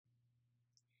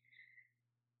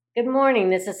Good morning.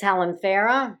 This is Helen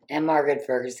Farah, and Margaret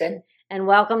Ferguson. and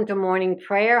welcome to morning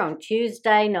prayer on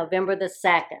Tuesday, November the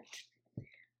 2nd.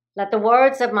 Let the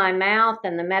words of my mouth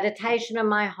and the meditation of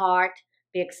my heart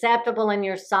be acceptable in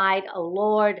your sight, O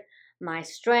Lord, my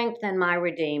strength and my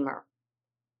Redeemer.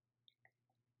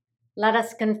 Let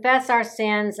us confess our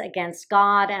sins against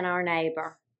God and our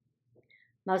neighbor.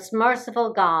 Most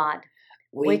merciful God,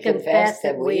 we confess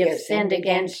that we have sinned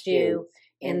against you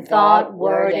in thought,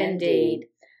 word, and deed,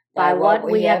 by what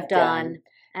we have done,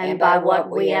 and by what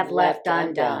we have left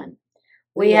undone.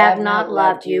 We have not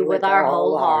loved you with our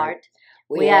whole heart.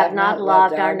 We have not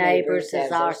loved our neighbors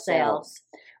as ourselves.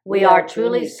 We are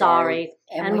truly sorry,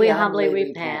 and we humbly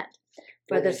repent.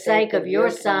 For the sake of your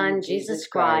Son, Jesus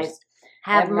Christ,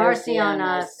 have mercy on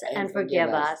us and forgive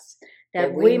us,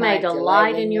 that we may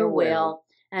delight in your will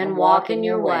and walk in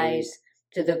your ways,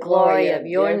 to the glory of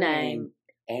your name.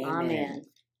 Amen.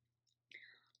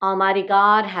 Almighty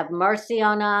God, have mercy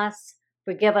on us.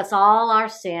 Forgive us all our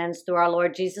sins through our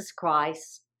Lord Jesus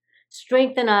Christ.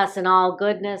 Strengthen us in all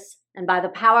goodness, and by the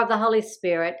power of the Holy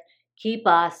Spirit, keep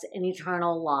us in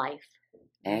eternal life.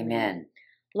 Amen.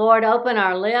 Lord, open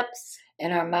our lips,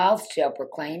 and our mouths shall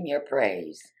proclaim your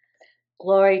praise.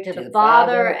 Glory to the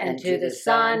Father, and to the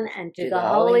Son, and to the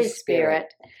Holy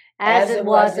Spirit, as it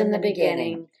was in the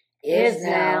beginning, is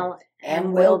now,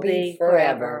 and will be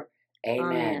forever.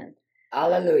 Amen.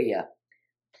 Alleluia.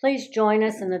 Please join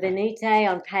us in the Venite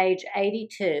on page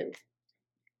 82.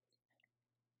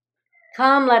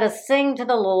 Come, let us sing to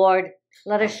the Lord.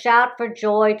 Let us shout for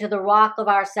joy to the rock of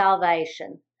our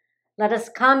salvation. Let us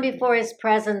come before his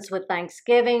presence with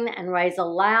thanksgiving and raise a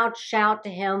loud shout to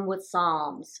him with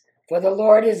psalms. For the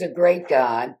Lord is a great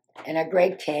God and a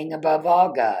great King above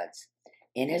all gods.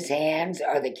 In his hands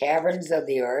are the caverns of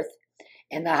the earth,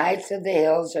 and the heights of the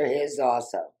hills are his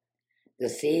also. The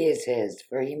sea is his,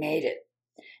 for he made it,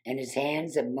 and his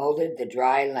hands have molded the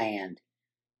dry land.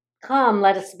 Come,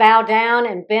 let us bow down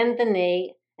and bend the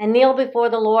knee and kneel before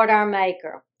the Lord our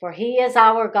Maker, for he is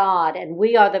our God, and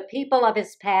we are the people of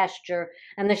his pasture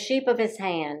and the sheep of his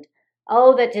hand.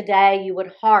 Oh, that today you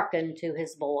would hearken to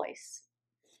his voice.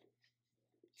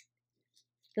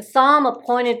 The psalm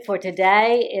appointed for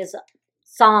today is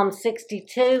Psalm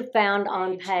 62, found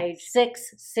on page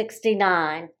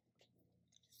 669.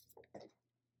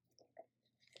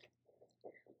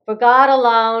 For God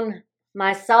alone,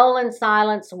 my soul in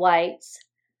silence waits.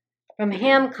 From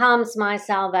him comes my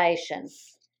salvation.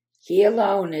 He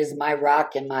alone is my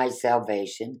rock and my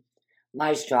salvation,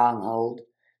 my stronghold,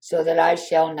 so that I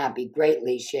shall not be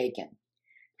greatly shaken.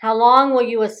 How long will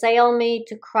you assail me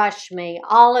to crush me,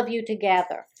 all of you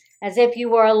together, as if you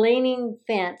were a leaning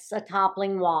fence, a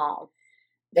toppling wall?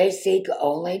 They seek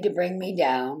only to bring me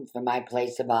down from my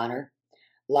place of honor,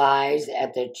 lies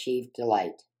at their chief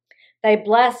delight. They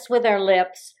bless with their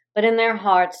lips, but in their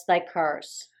hearts they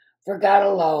curse. For God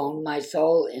alone my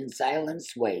soul in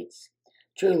silence waits.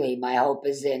 Truly my hope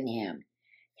is in him.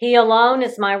 He alone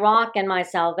is my rock and my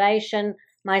salvation,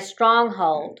 my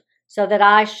stronghold, so that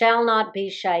I shall not be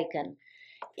shaken.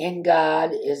 In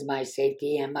God is my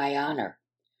safety and my honor.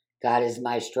 God is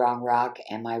my strong rock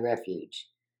and my refuge.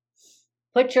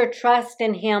 Put your trust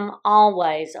in him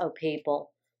always, O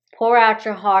people. Pour out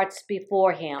your hearts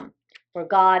before him, for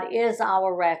God is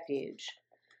our refuge.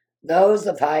 Those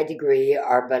of high degree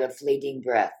are but a fleeting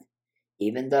breath.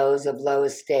 Even those of low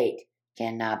estate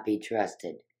cannot be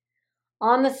trusted.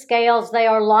 On the scales they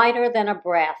are lighter than a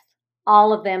breath,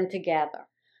 all of them together.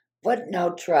 Put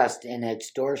no trust in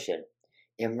extortion.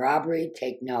 In robbery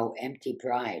take no empty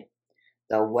pride.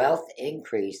 Though wealth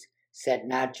increase, set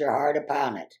not your heart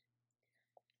upon it.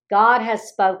 God has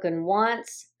spoken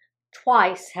once,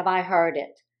 twice have I heard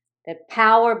it, that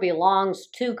power belongs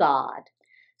to God.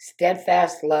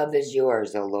 Steadfast love is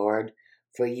yours, O Lord,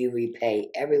 for you repay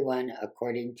everyone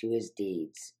according to his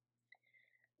deeds.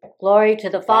 Glory to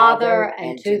the Father,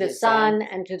 and to the Son,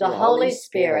 and to the Holy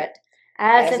Spirit,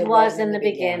 as it was in the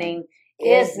beginning,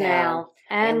 is now,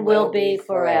 and will be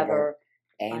forever.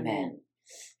 Amen.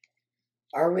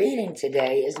 Our reading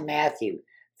today is Matthew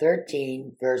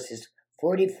 13, verses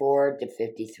 44 to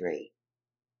 53.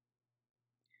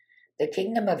 The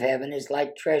kingdom of heaven is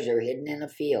like treasure hidden in a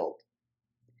field.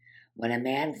 When a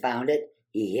man found it,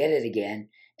 he hid it again,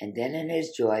 and then in his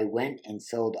joy went and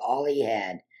sold all he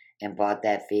had and bought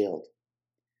that field.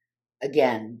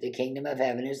 Again, the kingdom of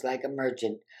heaven is like a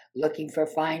merchant looking for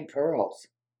fine pearls.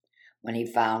 When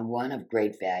he found one of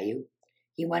great value,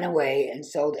 he went away and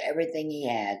sold everything he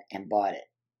had and bought it.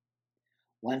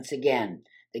 Once again,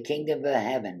 the kingdom of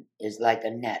heaven is like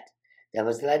a net that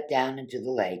was let down into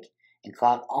the lake and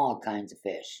caught all kinds of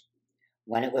fish.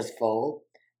 When it was full,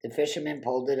 the fishermen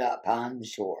pulled it up on the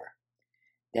shore.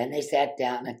 Then they sat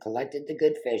down and collected the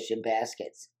good fish in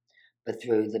baskets, but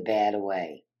threw the bad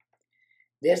away.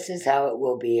 This is how it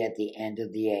will be at the end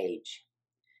of the age.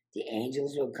 The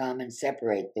angels will come and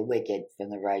separate the wicked from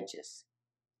the righteous,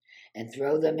 and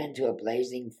throw them into a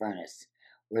blazing furnace,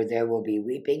 where there will be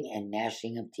weeping and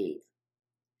gnashing of teeth.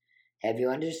 Have you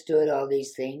understood all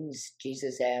these things?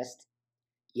 Jesus asked.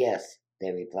 Yes,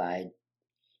 they replied.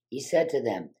 He said to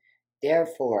them,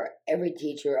 Therefore, every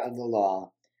teacher of the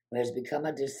law who has become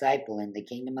a disciple in the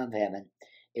kingdom of heaven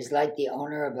is like the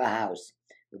owner of a house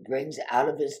who brings out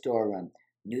of his storeroom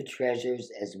new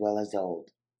treasures as well as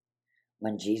old.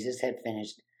 When Jesus had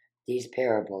finished these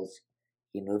parables,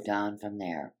 he moved on from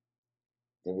there.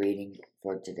 The reading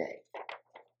for today.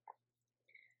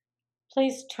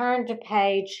 Please turn to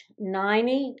page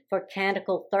 90 for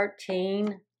Canticle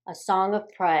 13, A Song of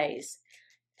Praise.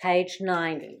 Page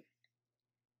 90.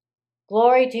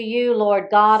 Glory to you, Lord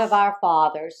God of our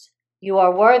fathers. You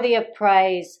are worthy of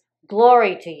praise.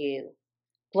 Glory to you.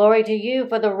 Glory to you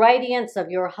for the radiance of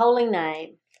your holy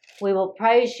name. We will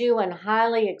praise you and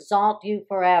highly exalt you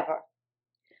forever.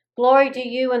 Glory to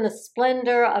you in the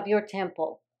splendor of your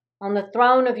temple, on the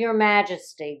throne of your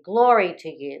majesty. Glory to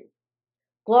you.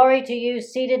 Glory to you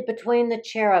seated between the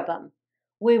cherubim.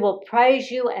 We will praise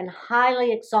you and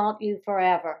highly exalt you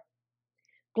forever.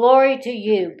 Glory to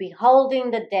you,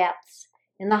 beholding the depths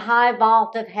in the high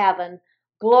vault of heaven.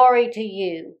 Glory to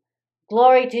you.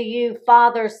 Glory to you,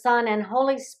 Father, Son, and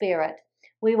Holy Spirit.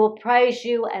 We will praise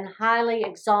you and highly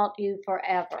exalt you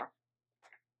forever.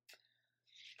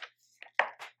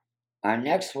 Our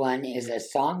next one is A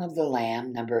Song of the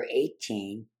Lamb, number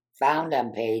 18, found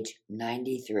on page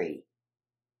 93.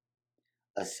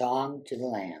 A Song to the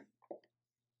Lamb.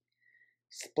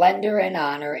 Splendor and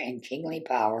honor and kingly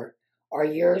power are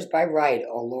yours by right,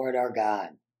 O Lord our God.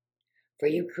 For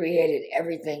you created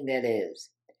everything that is,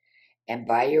 and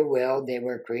by your will they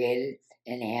were created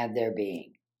and have their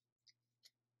being.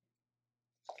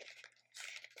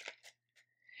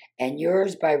 And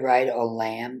yours by right, O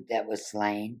Lamb that was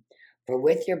slain, for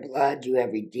with your blood you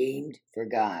have redeemed for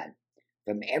God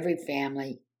from every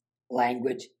family,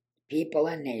 language, people,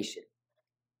 and nation,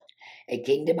 a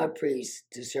kingdom of priests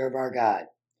to serve our God.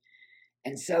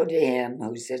 And so to him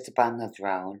who sits upon the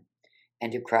throne,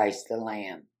 and to Christ the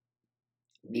Lamb,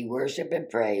 be worship and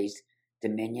praise,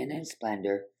 dominion and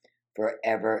splendor,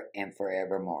 forever and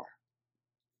forevermore.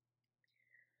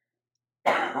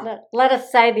 Let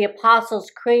us say the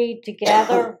Apostles' Creed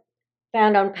together,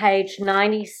 found on page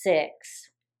 96.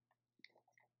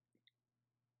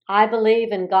 I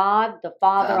believe in God, the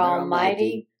Father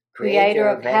Almighty, creator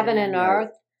of heaven and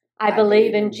earth. I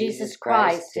believe in Jesus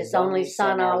Christ, his only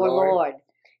Son, our Lord.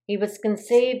 He was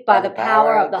conceived by the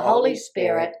power of the Holy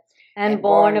Spirit and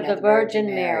born of the Virgin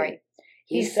Mary.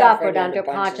 He suffered under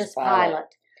Pontius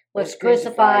Pilate, was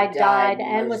crucified, died,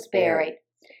 and was buried.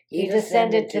 He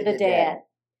descended to the dead.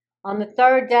 On the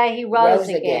third day he rose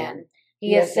again.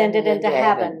 He ascended into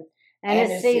heaven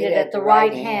and is seated at the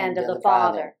right hand of the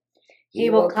Father. He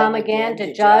will come again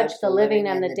to judge the living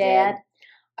and the dead.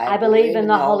 I believe in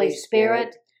the Holy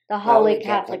Spirit, the Holy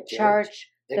Catholic Church,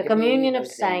 the communion of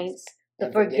saints,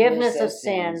 the forgiveness of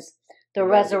sins, the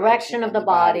resurrection of the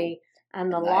body,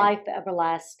 and the life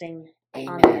everlasting.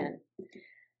 Amen.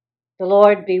 The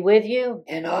Lord be with you.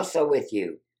 And also with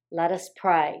you. Let us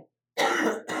pray.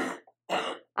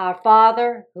 Our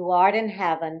Father, who art in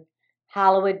heaven,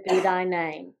 hallowed be thy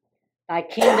name. Thy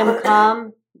kingdom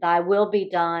come, thy will be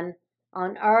done,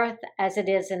 on earth as it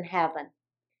is in heaven.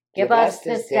 Give us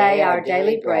this day our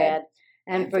daily bread,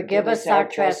 and forgive us our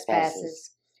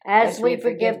trespasses, as we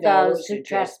forgive those who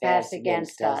trespass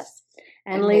against us.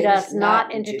 And lead us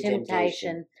not into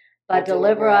temptation, but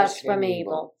deliver us from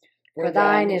evil. For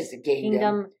thine is the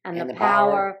kingdom, and the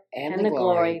power, and the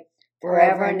glory,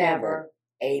 forever and ever.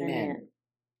 Amen.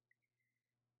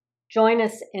 Join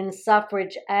us in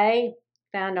Suffrage A,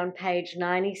 found on page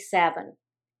 97.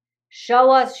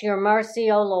 Show us your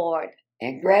mercy, O Lord,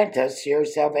 and grant us your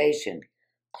salvation.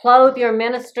 Clothe your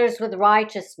ministers with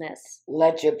righteousness.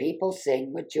 Let your people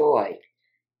sing with joy.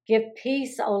 Give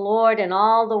peace, O Lord, in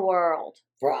all the world.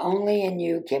 For only in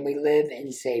you can we live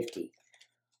in safety.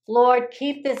 Lord,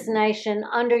 keep this nation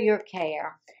under your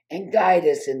care. And guide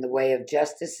us in the way of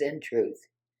justice and truth.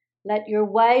 Let your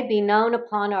way be known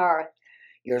upon earth.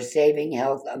 Your saving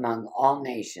health among all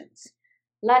nations.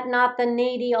 Let not the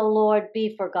needy, O Lord,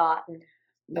 be forgotten.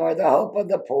 Nor the hope of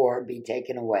the poor be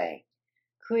taken away.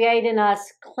 Create in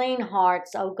us clean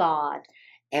hearts, O God.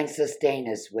 And sustain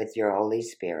us with your Holy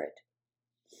Spirit.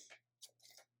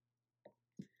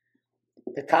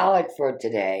 The collect for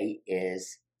today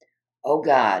is, O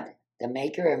God, the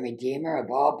maker and redeemer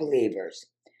of all believers,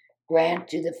 grant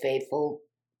to the faithful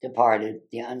departed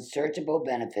the unsearchable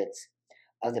benefits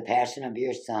of the passion of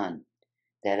your Son,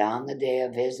 that on the day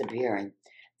of his appearing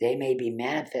they may be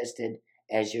manifested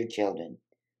as your children,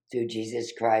 through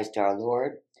Jesus Christ our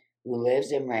Lord, who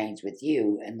lives and reigns with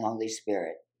you and the Holy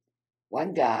Spirit,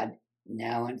 one God,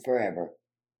 now and forever.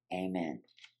 Amen.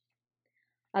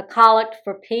 A Collect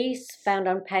for Peace, found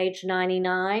on page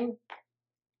 99.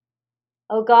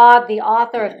 O God, the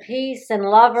author of peace and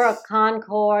lover of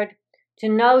concord, to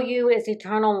know you is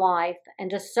eternal life, and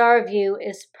to serve you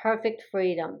is perfect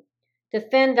freedom.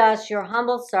 Defend us, your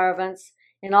humble servants,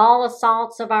 in all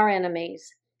assaults of our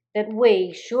enemies, that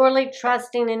we, surely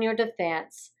trusting in your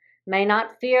defense, may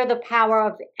not fear the power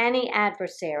of any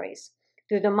adversaries,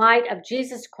 through the might of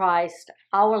Jesus Christ,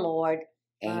 our Lord.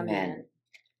 Amen.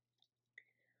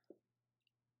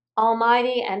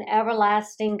 Almighty and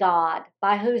everlasting God,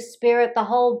 by whose Spirit the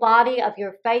whole body of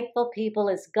your faithful people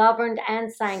is governed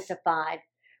and sanctified,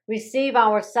 receive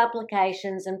our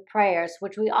supplications and prayers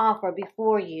which we offer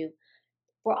before you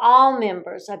for all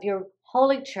members of your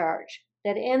holy church,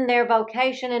 that in their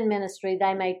vocation and ministry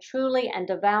they may truly and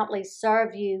devoutly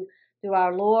serve you through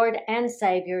our Lord and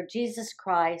Savior, Jesus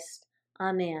Christ.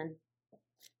 Amen.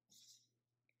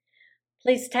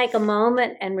 Please take a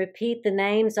moment and repeat the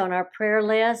names on our prayer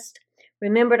list.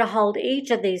 Remember to hold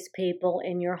each of these people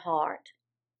in your heart.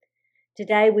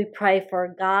 Today we pray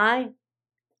for Guy,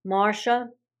 Marcia,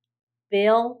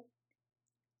 Bill,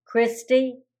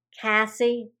 Christy,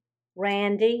 Cassie,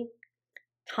 Randy,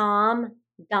 Tom,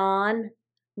 Don,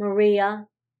 Maria,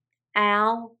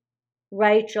 Al,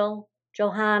 Rachel,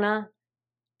 Johanna,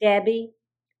 Debbie,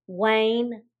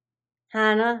 Wayne,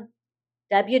 Hannah,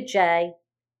 WJ,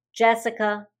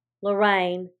 Jessica,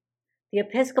 Lorraine, the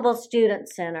Episcopal Student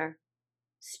Center,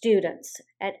 students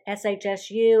at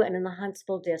SHSU and in the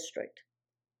Huntsville District.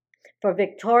 For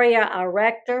Victoria, our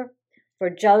rector, for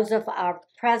Joseph, our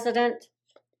president.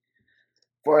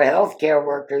 For healthcare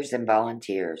workers and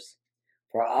volunteers.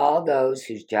 For all those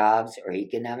whose jobs or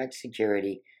economic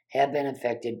security have been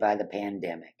affected by the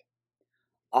pandemic.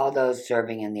 All those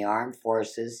serving in the armed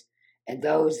forces and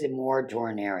those in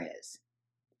war-torn areas.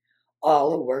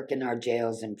 All who work in our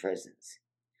jails and prisons,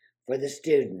 for the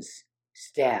students,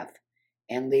 staff,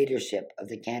 and leadership of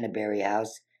the Canterbury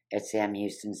House at Sam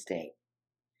Houston State,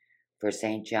 for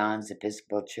St. John's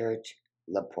Episcopal Church,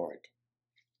 LaPorte.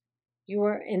 You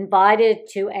are invited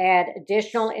to add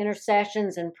additional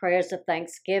intercessions and prayers of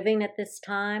thanksgiving at this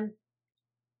time.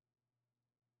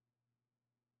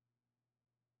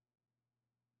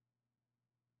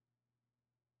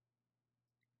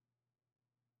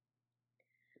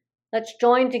 Let's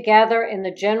join together in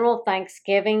the general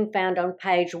thanksgiving found on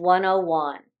page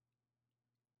 101.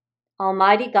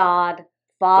 Almighty God,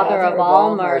 Father of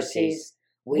all mercies,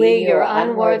 we, your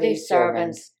unworthy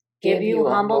servants, give you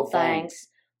humble thanks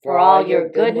for all your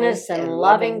goodness and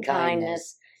loving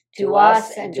kindness to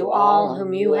us and to all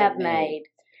whom you have made.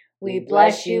 We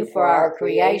bless you for our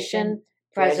creation,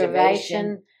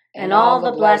 preservation, and all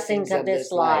the blessings of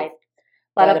this life,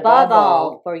 but above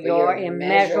all for your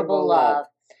immeasurable love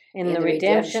in the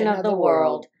redemption of the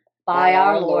world by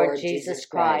our Lord Jesus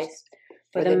Christ,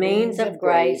 for the means of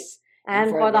grace and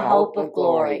for the hope of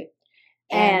glory.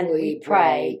 And we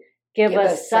pray, give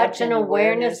us such an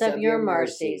awareness of your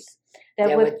mercies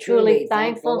that with truly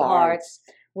thankful hearts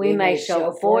we may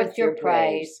show forth your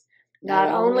praise, not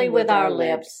only with our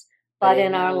lips, but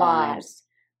in our lives,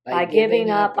 by giving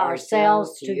up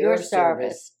ourselves to your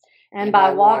service, and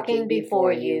by walking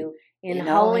before you in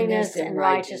holiness and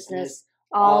righteousness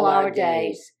all our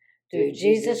days, through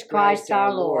Jesus Christ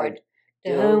our Lord,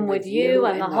 to whom with you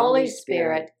and the Holy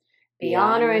Spirit be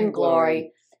honor and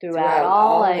glory throughout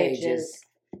all ages.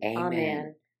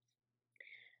 Amen.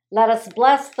 Let us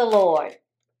bless the Lord.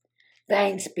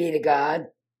 Thanks be to God.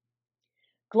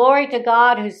 Glory to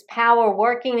God, whose power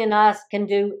working in us can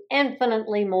do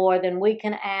infinitely more than we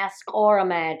can ask or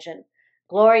imagine.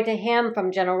 Glory to him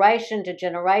from generation to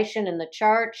generation in the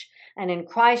church and in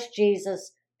Christ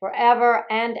Jesus forever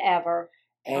and ever.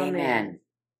 Amen.